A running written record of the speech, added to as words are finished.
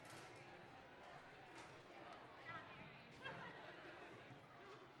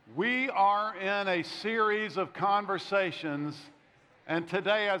We are in a series of conversations, and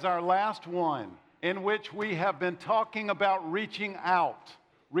today is our last one, in which we have been talking about reaching out,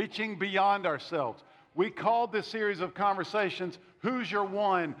 reaching beyond ourselves. We called this series of conversations, Who's Your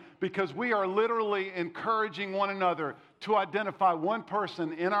One? Because we are literally encouraging one another to identify one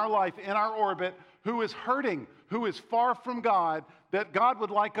person in our life, in our orbit, who is hurting, who is far from God, that God would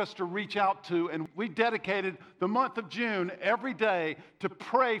like us to reach out to. And we dedicated the month of June every day to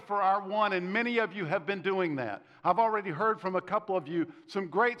pray for our one, and many of you have been doing that. I've already heard from a couple of you some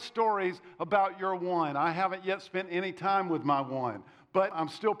great stories about your one. I haven't yet spent any time with my one, but I'm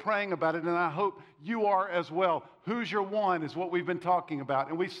still praying about it, and I hope you are as well. Who's your one is what we've been talking about.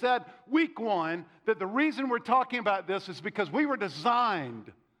 And we said week one that the reason we're talking about this is because we were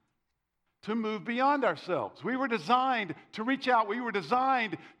designed to move beyond ourselves. We were designed to reach out. We were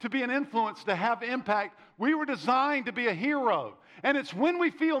designed to be an influence, to have impact. We were designed to be a hero. And it's when we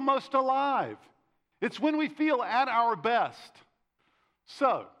feel most alive. It's when we feel at our best.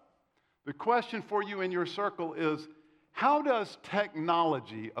 So, the question for you in your circle is, how does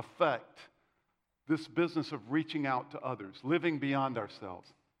technology affect this business of reaching out to others, living beyond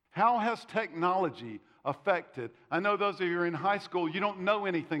ourselves? How has technology affected? I know those of you who are in high school, you don't know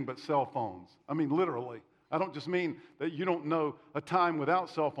anything but cell phones. I mean, literally. I don't just mean that you don't know a time without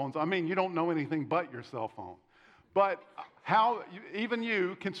cell phones. I mean, you don't know anything but your cell phone. But how even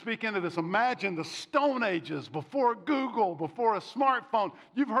you can speak into this. Imagine the Stone Ages before Google, before a smartphone.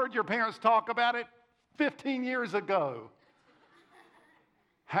 You've heard your parents talk about it 15 years ago.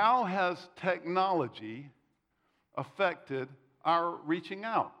 How has technology affected our reaching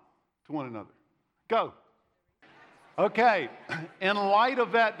out to one another? Go. Okay, in light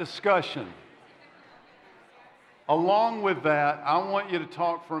of that discussion, along with that, I want you to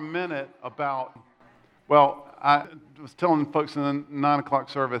talk for a minute about, I was telling folks in the 9 o'clock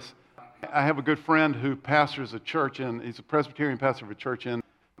service, I have a good friend who pastors a church, and he's a Presbyterian pastor of a church in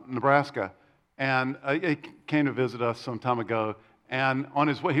Nebraska, and he came to visit us some time ago, and on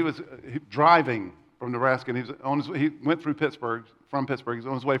his way, he was driving from Nebraska, and he went through Pittsburgh, from Pittsburgh. He's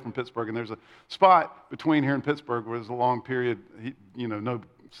on his way from Pittsburgh, and there's a spot between here and Pittsburgh where there's a long period, no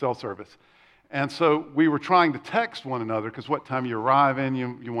cell service. And so we were trying to text one another, because what time you arriving,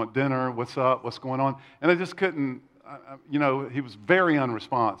 you want dinner, what's up, what's going on? And I just couldn't, he was very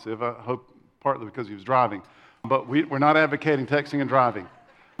unresponsive, I hope partly because he was driving. But we're not advocating texting and driving.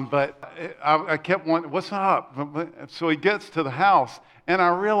 But I kept wondering, what's up? So he gets to the house, and I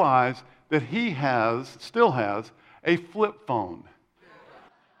realize that he still has a flip phone.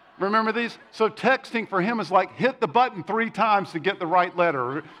 Remember these? So texting for him is like hit the button 3 times to get the right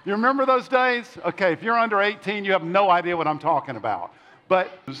letter. You remember those days? Okay, if you're under 18, you have no idea what I'm talking about.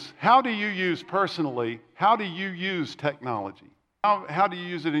 But how do you use technology? How do you use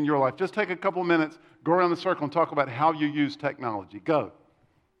it in your life? Just take a couple of minutes, go around the circle and talk about how you use technology. Go.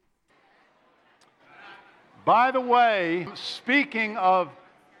 By the way, speaking of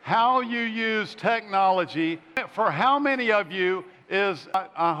how you use technology, for how many of you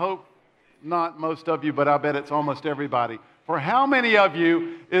I hope not most of you, but I bet it's almost everybody. For how many of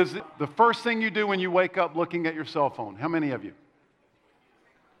you is the first thing you do when you wake up looking at your cell phone? How many of you?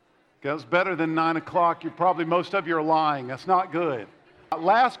 That's better than 9 o'clock. Most of you are lying. That's not good.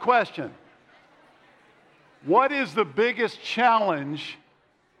 Last question. What is the biggest challenge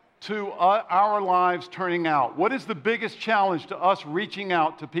to our lives turning out? What is the biggest challenge to us reaching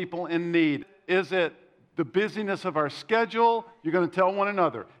out to people in need? Is it the busyness of our schedule? You're going to tell one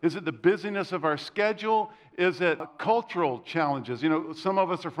another. Is it the busyness of our schedule? Is it cultural challenges? Some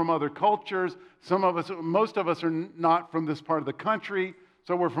of us are from other cultures. Most of us are not from this part of the country,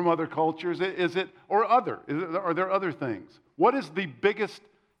 so we're from other cultures. Are there other things? What is the biggest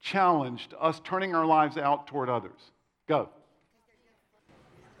challenge to us turning our lives out toward others? Go.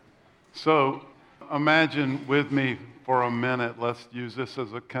 So imagine with me for a minute, let's use this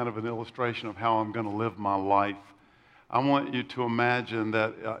as a kind of an illustration of how I'm going to live my life. I want you to imagine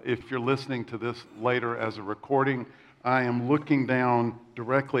that if you're listening to this later as a recording, I am looking down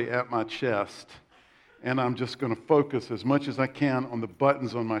directly at my chest, and I'm just going to focus as much as I can on the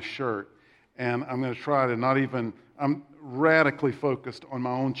buttons on my shirt, and I'm going to try to I'm radically focused on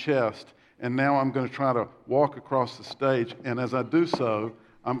my own chest, and now I'm going to try to walk across the stage, and as I do so,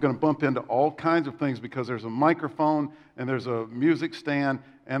 I'm going to bump into all kinds of things because there's a microphone and there's a music stand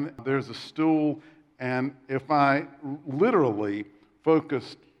and there's a stool. And if I literally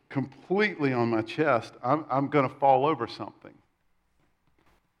focus completely on my chest, I'm going to fall over something.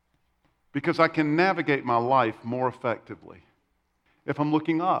 Because I can navigate my life more effectively if I'm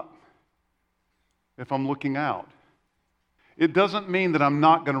looking up, if I'm looking out, It doesn't mean that I'm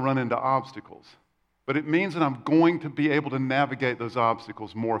not going to run into obstacles, but it means that I'm going to be able to navigate those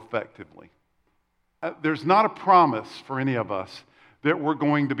obstacles more effectively. There's not a promise for any of us that we're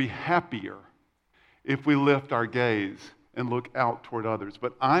going to be happier if we lift our gaze and look out toward others.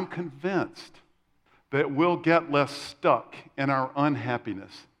 But I'm convinced that we'll get less stuck in our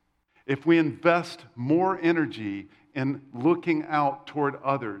unhappiness if we invest more energy in looking out toward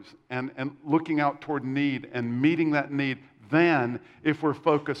others and looking out toward need and meeting that need than if we're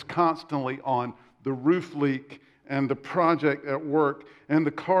focused constantly on the roof leak and the project at work and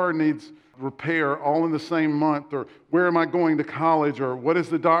the car needs repair all in the same month, or where am I going to college, or what is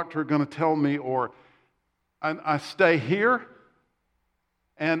the doctor going to tell me, or I stay here,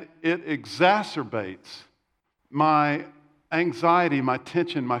 and it exacerbates my anxiety, my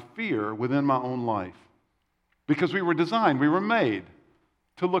tension, my fear within my own life. Because we were designed, we were made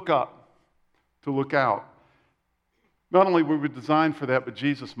to look up, to look out. Not only were we designed for that, but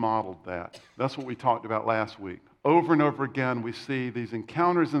Jesus modeled that. That's what we talked about last week. Over and over again, we see these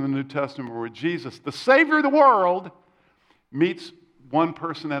encounters in the New Testament where Jesus, the Savior of the world, meets one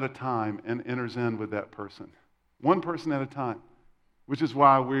person at a time and enters in with that person. One person at a time, which is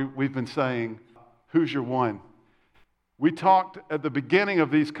why we've been saying, who's your one? We talked at the beginning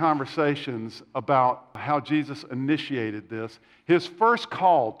of these conversations about how Jesus initiated this. His first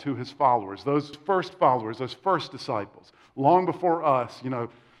call to his followers, those first disciples, long before us,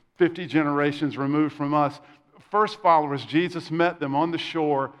 50 generations removed from us, first followers, Jesus met them on the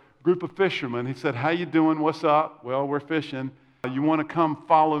shore, group of fishermen. He said, how you doing? What's up? Well, we're fishing. You want to come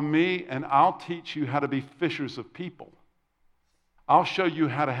follow me, and I'll teach you how to be fishers of people. I'll show you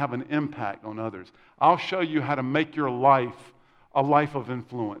how to have an impact on others. I'll show you how to make your life a life of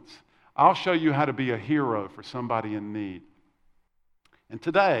influence. I'll show you how to be a hero for somebody in need. And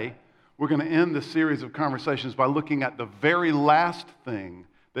today, we're going to end this series of conversations by looking at the very last thing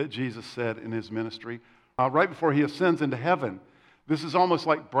that Jesus said in his ministry, right before he ascends into heaven. This is almost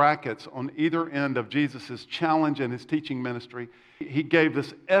like brackets on either end of Jesus' challenge and his teaching ministry. He gave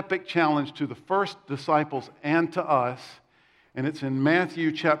this epic challenge to the first disciples and to us, and it's in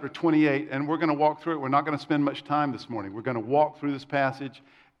Matthew chapter 28, and we're going to walk through it. We're not going to spend much time this morning. We're going to walk through this passage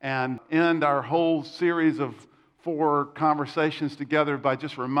and end our whole series of 4 conversations together by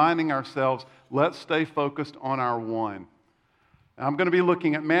just reminding ourselves, let's stay focused on our one. I'm going to be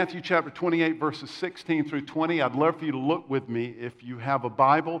looking at Matthew chapter 28, verses 16 through 20. I'd love for you to look with me if you have a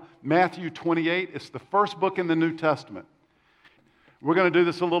Bible. Matthew 28 is the first book in the New Testament. We're going to do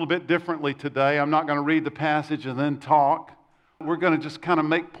this a little bit differently today. I'm not going to read the passage and then talk. We're going to just kind of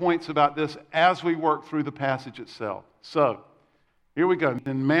make points about this as we work through the passage itself. So, here we go.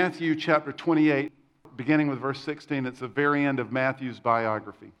 In Matthew chapter 28, beginning with verse 16, it's the very end of Matthew's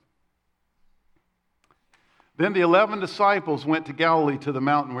biography. Then the 11 disciples went to Galilee to the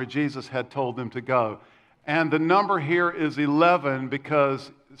mountain where Jesus had told them to go. And the number here is 11 because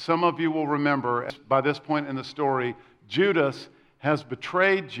some of you will remember by this point in the story, Judas has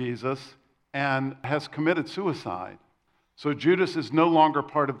betrayed Jesus and has committed suicide. So Judas is no longer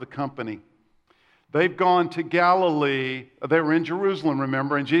part of the company. They've gone to Galilee. They were in Jerusalem,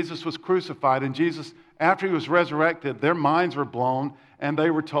 remember, and Jesus was crucified. And Jesus, after he was resurrected, their minds were blown, and they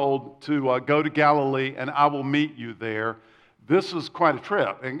were told to go to Galilee, and I will meet you there. This was quite a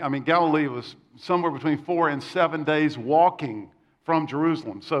trip. I mean, Galilee was somewhere between 4 and 7 days walking from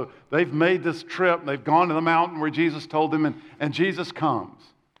Jerusalem. So they've made this trip. They've gone to the mountain where Jesus told them, and Jesus comes.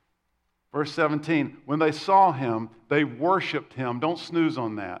 Verse 17, when they saw him, they worshiped him. Don't snooze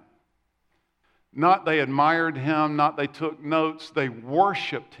on that. Not they admired him, not they took notes, they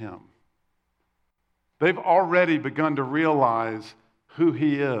worshiped him. They've already begun to realize who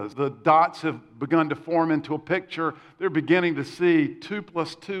he is. The dots have begun to form into a picture. They're beginning to see 2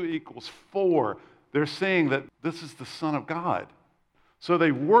 + 2 = 4. They're seeing that this is the Son of God. So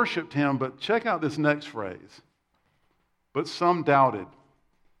they worshiped him, but check out this next phrase. But some doubted.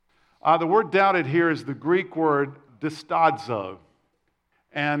 The word doubted here is the Greek word distadzo.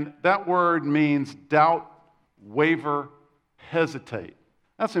 And that word means doubt, waver, hesitate.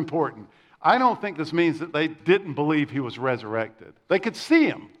 That's important. I don't think this means that they didn't believe he was resurrected. They could see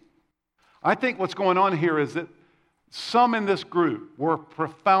him. I think what's going on here is that some in this group were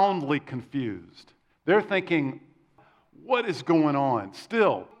profoundly confused. They're thinking, what is going on?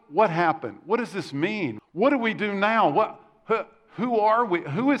 Still, what happened? What does this mean? What do we do now? Who are we?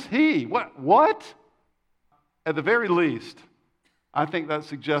 Who is he? What? At the very least, I think that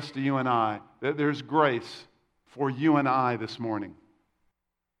suggests to you and I that there's grace for you and I this morning.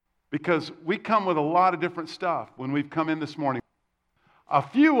 Because we come with a lot of different stuff when we've come in this morning. A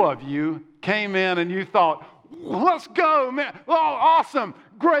few of you came in and you thought, Let's go, man. Oh, awesome.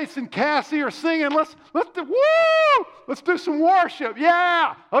 Grace and Cassie are singing. Let's do some worship.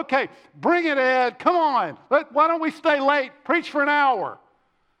 Yeah. Okay, bring it, Ed. Come on. Why don't we stay late? Preach for an hour.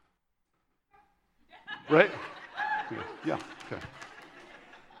 Right? Yeah. Okay.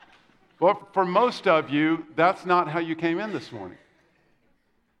 Well, for most of you, that's not how you came in this morning.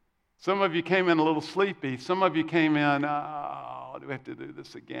 Some of you came in a little sleepy. Some of you came in, do we have to do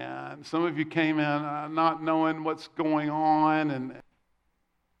this again? Some of you came in not knowing what's going on, and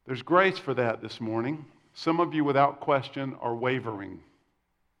there's grace for that this morning. Some of you, without question, are wavering.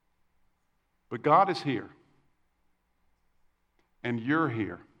 But God is here, and you're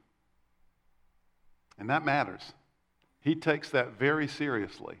here, and that matters. He takes that very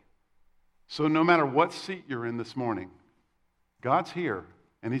seriously. So no matter what seat you're in this morning, God's here,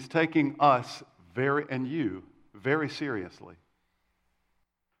 and He's taking us and you very seriously.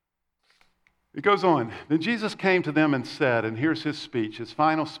 It goes on. Then Jesus came to them and said, and here's His speech, His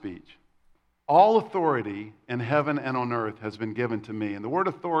final speech. All authority in heaven and on earth has been given to me. And the word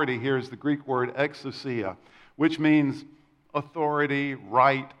authority here is the Greek word exousia, which means authority,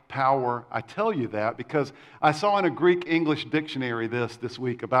 right, power. I tell you that because I saw in a Greek English dictionary this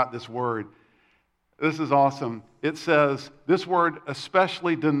week about this word. This is awesome. It says, this word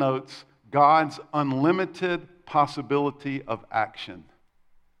especially denotes God's unlimited possibility of action.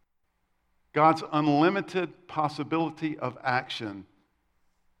 God's unlimited possibility of action.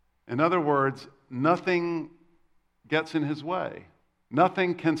 In other words, nothing gets in His way.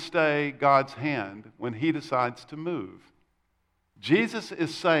 Nothing can stay God's hand when He decides to move. Jesus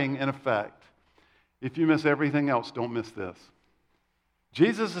is saying, in effect, if you miss everything else, don't miss this.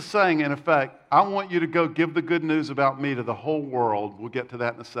 Jesus is saying, in effect, I want you to go give the good news about me to the whole world. We'll get to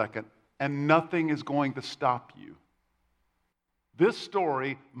that in a second. And nothing is going to stop you. This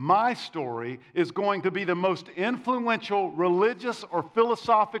story, my story, is going to be the most influential religious or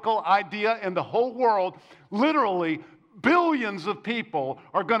philosophical idea in the whole world. Literally, billions of people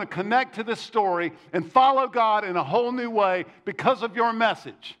are going to connect to this story and follow God in a whole new way because of your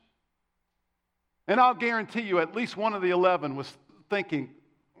message. And I'll guarantee you at least one of the 11 was thinking,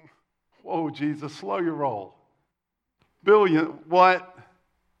 whoa, Jesus, slow your roll. Billion, what?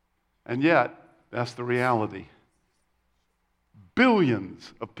 And yet, that's the reality.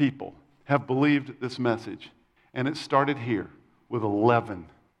 Billions of people have believed this message, and it started here with 11.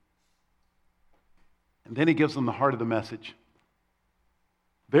 And then He gives them the heart of the message.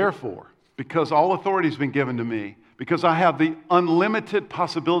 Therefore, because all authority has been given to me, because I have the unlimited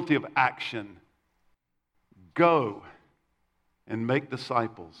possibility of action, go and make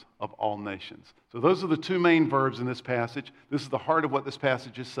disciples of all nations. So those are the two main verbs in this passage. This is the heart of what this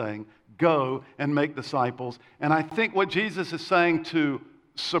passage is saying. Go and make disciples. And I think what Jesus is saying to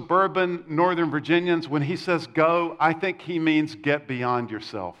suburban Northern Virginians when He says go, I think He means get beyond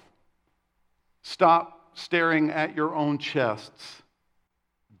yourself. Stop staring at your own chests.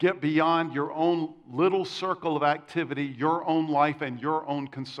 Get beyond your own little circle of activity, your own life and your own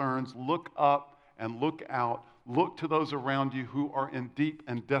concerns. Look up and look out. Look to those around you who are in deep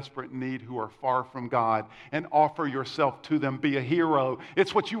and desperate need, who are far from God, and offer yourself to them. Be a hero.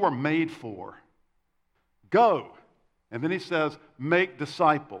 It's what you were made for. Go. And then He says, make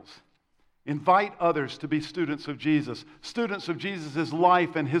disciples. Invite others to be students of Jesus, students of Jesus'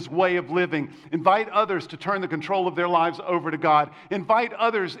 life and His way of living. Invite others to turn the control of their lives over to God. Invite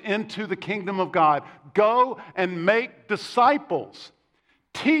others into the kingdom of God. Go and make disciples.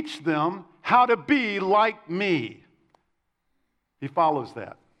 Teach them how to be like me. He follows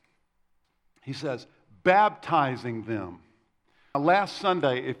that. He says, baptizing them. Last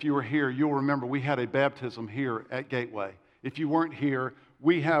Sunday, if you were here, you'll remember we had a baptism here at Gateway. If you weren't here,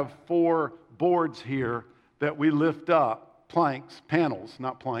 we have 4 boards here that we lift up, panels.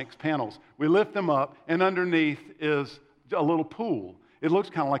 We lift them up, and underneath is a little pool. It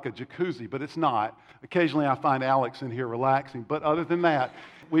looks kind of like a jacuzzi, but it's not. Occasionally I find Alex in here relaxing, but other than that,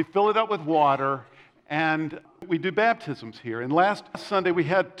 we fill it up with water, and we do baptisms here. And last Sunday we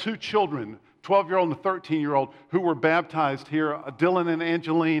had 2 children, 12-year-old and a 13-year-old, who were baptized here, Dylan and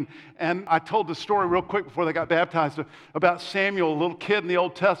Angeline. And I told the story real quick before they got baptized about Samuel, a little kid in the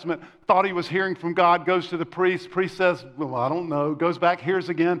Old Testament, thought he was hearing from God, goes to the priest. Priest says, well, I don't know. Goes back, hears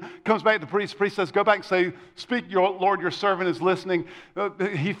again, comes back to the priest. Priest says, go back and say, speak, Lord, your servant is listening.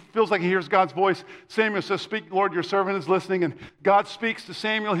 He feels like he hears God's voice. Samuel says, speak, Lord, your servant is listening. And God speaks to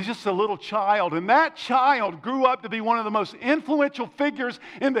Samuel. He's just a little child. And that child grew up to be one of the most influential figures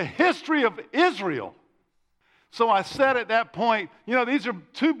in the history of Israel. So I said at that point, these are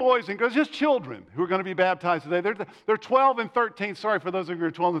two boys and girls, just children who are going to be baptized today. They're 12 and 13. Sorry for those of you who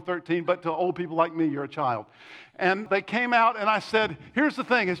are 12 and 13, but to old people like me, you're a child. And they came out and I said, here's the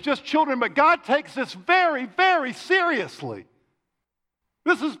thing, it's just children, but God takes this very, very seriously.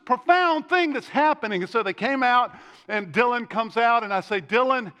 This is a profound thing that's happening. And so they came out, and Dylan comes out, and I say,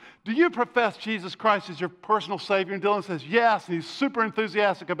 Dylan, do you profess Jesus Christ as your personal Savior? And Dylan says, yes, and he's super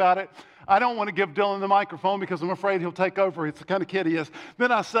enthusiastic about it. I don't want to give Dylan the microphone because I'm afraid he'll take over. It's the kind of kid he is.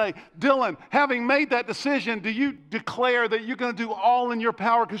 Then I say, Dylan, having made that decision, do you declare that you're going to do all in your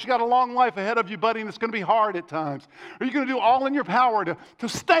power? Because you got a long life ahead of you, buddy, and it's going to be hard at times. Are you going to do all in your power to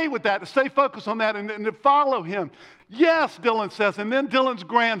stay with that, to stay focused on that, and to follow him? Yes, Dylan says. And then Dylan's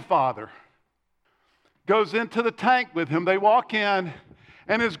grandfather goes into the tank with him. They walk in,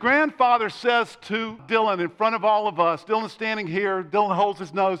 and his grandfather says to Dylan in front of all of us, Dylan's standing here, Dylan holds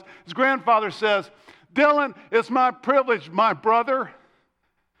his nose. His grandfather says, Dylan, it's my privilege, my brother,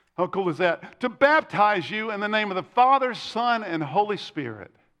 how cool is that, to baptize you in the name of the Father, Son, and Holy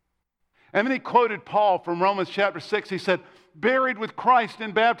Spirit. And then he quoted Paul from Romans chapter 6. He said, buried with Christ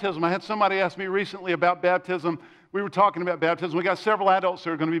in baptism. I had somebody ask me recently about baptism. We were talking about baptism. We got several adults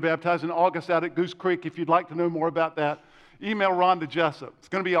that are going to be baptized in August out at Goose Creek. If you'd like to know more about that, email Rhonda Jessup. It's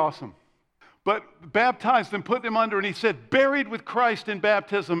going to be awesome. But baptized them, put them under, and he said, buried with Christ in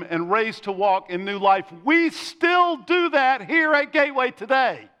baptism and raised to walk in new life. We still do that here at Gateway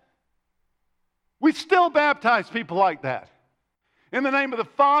today. We still baptize people like that. In the name of the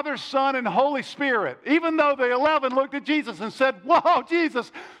Father, Son, and Holy Spirit. Even though the 11 looked at Jesus and said, whoa,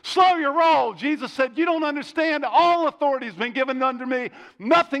 Jesus, slow your roll. Jesus said, you don't understand. All authority has been given unto me.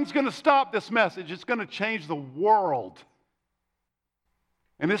 Nothing's going to stop this message. It's going to change the world.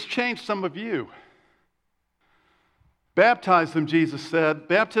 And it's changed some of you. Baptize them, Jesus said.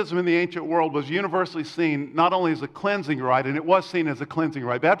 Baptism in the ancient world was universally seen not only as a cleansing rite, and it was seen as a cleansing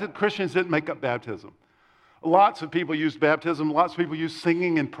rite. Christians didn't make up baptism. Lots of people use baptism. Lots of people use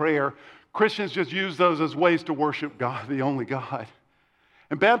singing and prayer. Christians just use those as ways to worship God, the only God.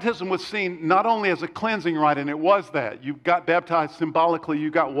 And baptism was seen not only as a cleansing rite, and it was that. You got baptized symbolically, you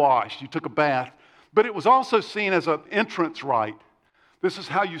got washed, you took a bath. But it was also seen as an entrance rite. This is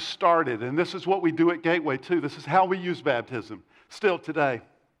how you started, and this is what we do at Gateway too. This is how we use baptism still today.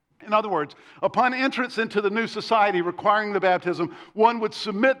 In other words, upon entrance into the new society requiring the baptism, one would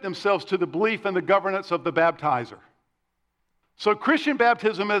submit themselves to the belief and the governance of the baptizer. So Christian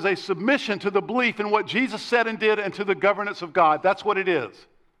baptism is a submission to the belief in what Jesus said and did and to the governance of God. That's what it is.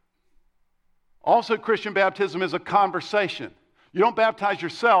 Also, Christian baptism is a conversation. You don't baptize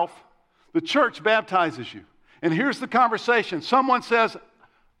yourself. The church baptizes you. And here's the conversation. Someone says,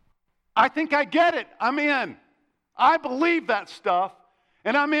 I think I get it. I'm in. I believe that stuff.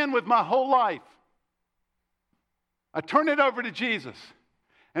 And I'm in with my whole life. I turn it over to Jesus.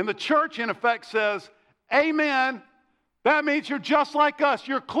 And the church, in effect, says, amen. That means you're just like us.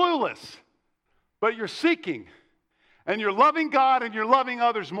 You're clueless. But you're seeking. And you're loving God and you're loving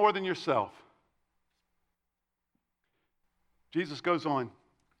others more than yourself. Jesus goes on,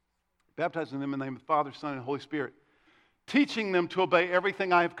 baptizing them in the name of the Father, Son, and Holy Spirit, teaching them to obey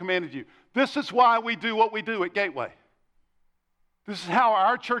everything I have commanded you. This is why we do what we do at Gateway. This is how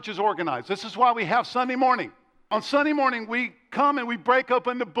our church is organized. This is why we have Sunday morning. On Sunday morning, we come and we break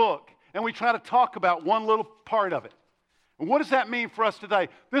open the book and we try to talk about one little part of it. And what does that mean for us today?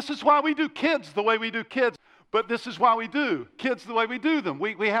 This is why we do kids the way we do kids, but this is why we do kids the way we do them.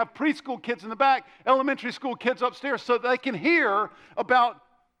 We have preschool kids in the back, elementary school kids upstairs, so they can hear about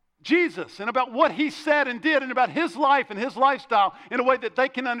Jesus and about what he said and did and about his life and his lifestyle in a way that they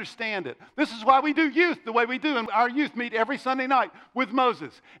can understand it. This is why we do youth the way we do. And our youth meet every Sunday night with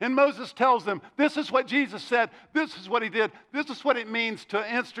Moses. And Moses tells them, this is what Jesus said. This is what he did. This is what it means to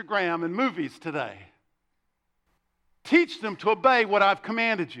Instagram and movies today. Teach them to obey what I've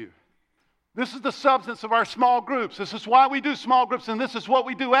commanded you. This is the substance of our small groups. This is why we do small groups, and this is what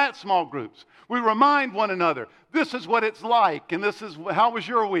we do at small groups. We remind one another, this is what it's like, and this is how was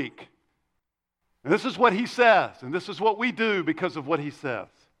your week? And this is what he says, and this is what we do because of what he says.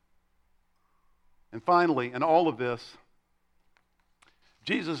 And finally, in all of this,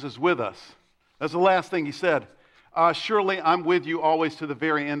 Jesus is with us. That's the last thing he said. Surely I'm with you always to the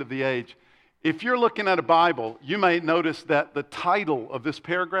very end of the age. If you're looking at a Bible, you may notice that the title of this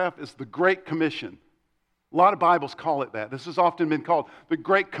paragraph is the Great Commission. A lot of Bibles call it that. This has often been called the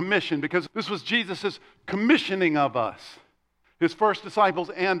Great Commission because this was Jesus' commissioning of us, his first disciples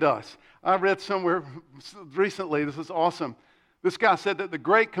and us. I read somewhere recently, this is awesome. This guy said that the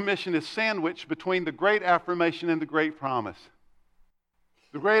Great Commission is sandwiched between the Great Affirmation and the Great Promise.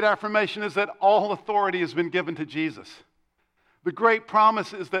 The great affirmation is that all authority has been given to Jesus. The great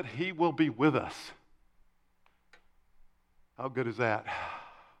promise is that he will be with us. How good is that?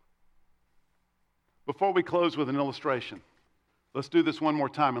 Before we close with an illustration, let's do this one more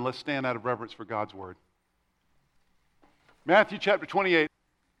time and let's stand out of reverence for God's word. Matthew chapter 28.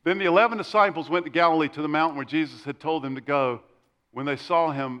 Then the 11 disciples went to Galilee to the mountain where Jesus had told them to go. When they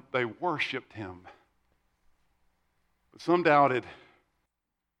saw him, they worshiped him. But some doubted.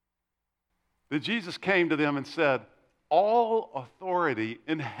 Then Jesus came to them and said, all authority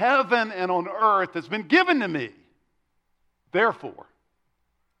in heaven and on earth has been given to me. Therefore,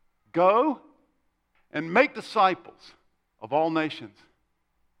 go and make disciples of all nations,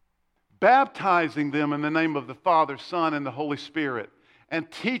 baptizing them in the name of the Father, Son, and the Holy Spirit, and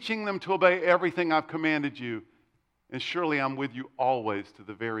teaching them to obey everything I've commanded you. And surely I'm with you always to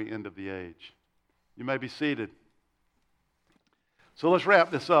the very end of the age. You may be seated. So let's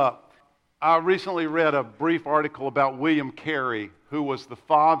wrap this up. I recently read a brief article about William Carey, who was the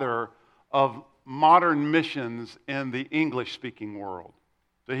father of modern missions in the English-speaking world.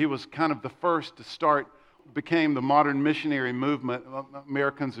 So he was kind of the first to became the modern missionary movement,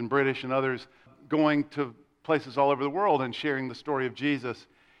 Americans and British and others going to places all over the world and sharing the story of Jesus.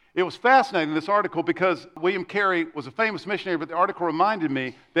 It was fascinating, this article, because William Carey was a famous missionary, but the article reminded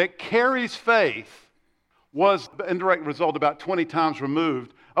me that Carey's faith was the indirect result about 20 times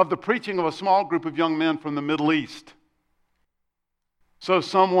removed of the preaching of a small group of young men from the Middle East. So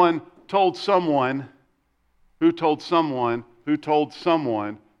someone told someone, who told someone, who told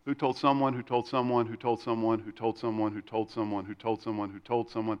someone, who told someone, who told someone, who told someone, who told someone, who told someone, who told someone, who told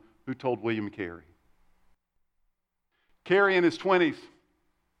someone, who told William Carey. Carey in his 20s,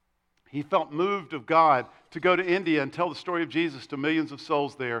 he felt moved of God to go to India and tell the story of Jesus to millions of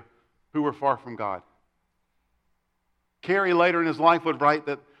souls there who were far from God. Carey later in his life would write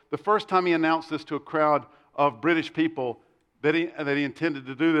that the first time he announced this to a crowd of British people, that he intended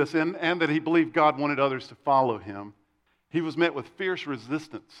to do this and that he believed God wanted others to follow him, he was met with fierce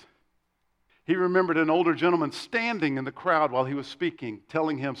resistance. He remembered an older gentleman standing in the crowd while he was speaking,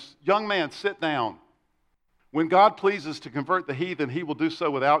 telling him, young man, sit down. When God pleases to convert the heathen, he will do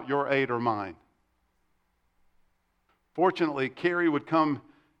so without your aid or mine. Fortunately, Carey would come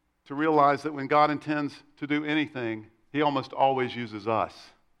to realize that when God intends to do anything, he almost always uses us.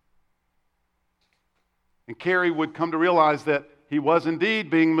 And Carey would come to realize that he was indeed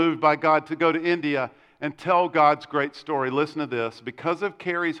being moved by God to go to India and tell God's great story. Listen to this. Because of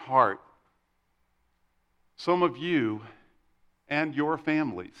Carey's heart, some of you and your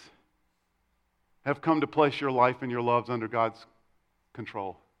families have come to place your life and your loves under God's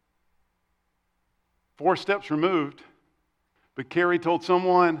control. 4 steps removed, but Carey told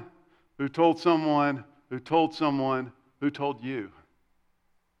someone who told someone who told someone who told you.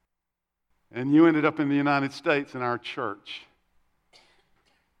 And you ended up in the United States in our church.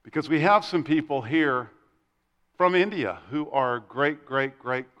 Because we have some people here from India who are great, great,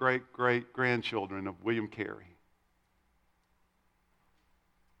 great, great, great grandchildren of William Carey.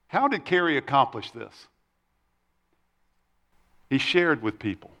 How did Carey accomplish this? He shared with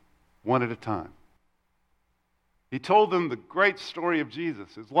people one at a time. He told them the great story of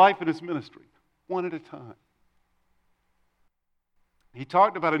Jesus, his life and his ministry, one at a time. He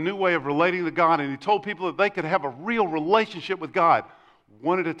talked about a new way of relating to God, and he told people that they could have a real relationship with God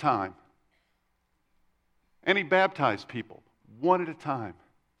one at a time. And he baptized people one at a time.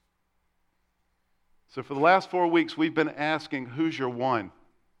 So for the last 4 weeks, we've been asking, who's your one?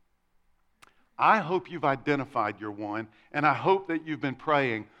 I hope you've identified your one, and I hope that you've been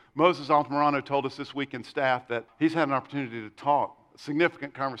praying. Moses Altamirano told us this week in staff that he's had an opportunity to talk, a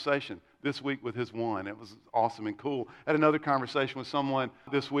significant conversation this week with his one. It was awesome and cool. I had another conversation with someone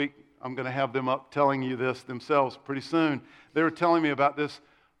this week. I'm going to have them up telling you this themselves pretty soon. They were telling me about this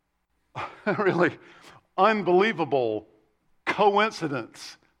really unbelievable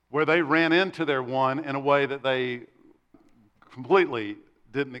coincidence where they ran into their one in a way that they completely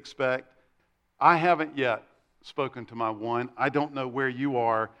didn't expect. I haven't yet spoken to my one. I don't know where you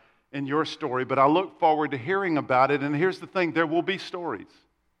are in your story, but I look forward to hearing about it. And here's the thing, there will be stories.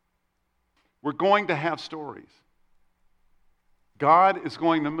 We're going to have stories. God is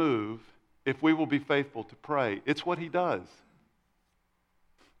going to move if we will be faithful to pray. It's what he does.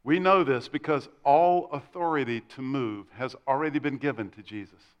 We know this because all authority to move has already been given to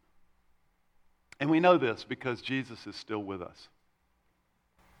Jesus. And we know this because Jesus is still with us.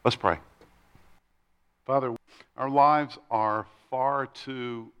 Let's pray. Father, our lives are far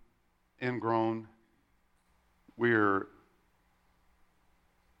too ingrown. We're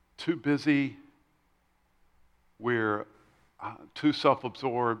too busy. We're too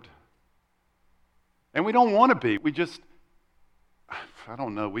self-absorbed. And we don't want to be. We just, I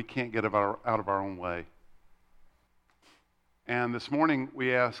don't know, we can't get out of our own way. And this morning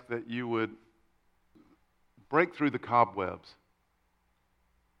we ask that you would break through the cobwebs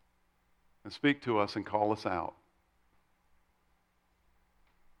and speak to us and call us out.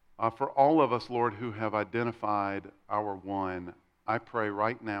 For all of us, Lord, who have identified our one, I pray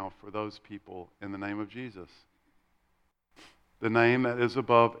right now for those people in the name of Jesus. The name that is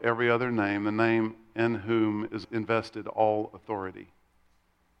above every other name, the name in whom is invested all authority.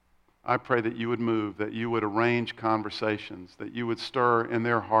 I pray that you would move, that you would arrange conversations, that you would stir in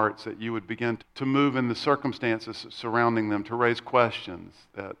their hearts, that you would begin to move in the circumstances surrounding them, to raise questions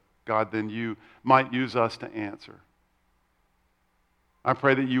that, God, then you might use us to answer. I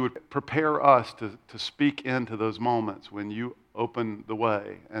pray that you would prepare us to speak into those moments when you open the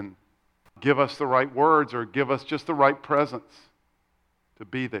way and give us the right words or give us just the right presence to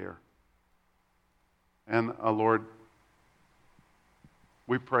be there. And Lord,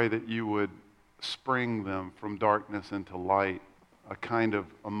 we pray that you would spring them from darkness into light, a kind of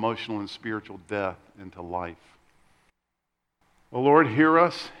emotional and spiritual death into life. Well, Lord, hear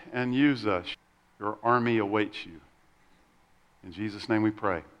us and use us. Your army awaits you. In Jesus' name we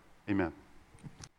pray. Amen.